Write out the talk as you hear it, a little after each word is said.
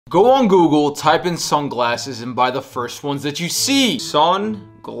Go on Google, type in sunglasses, and buy the first ones that you see.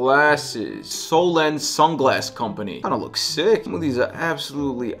 Sunglasses. Solens Sunglass Company. Kinda looks sick. Some of these are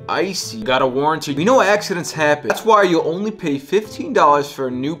absolutely icy. Got a warranty. You know accidents happen. That's why you'll only pay $15 for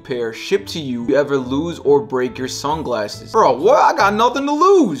a new pair shipped to you if you ever lose or break your sunglasses. Bro, what? I got nothing to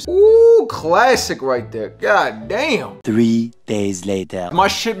lose. Ooh, classic right there. God damn. 3 days later. My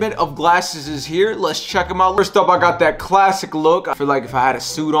shipment of glasses is here. Let's check them out. First up, I got that classic look. I feel like if I had a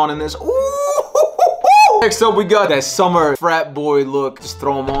suit on in this. Ooh. Next up, we got that summer frat boy look. Just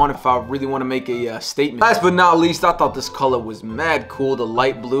throw them on if I really want to make a statement. Last but not least, I thought this color was mad cool. The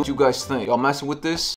light blue. What you guys think? Y'all messing with this?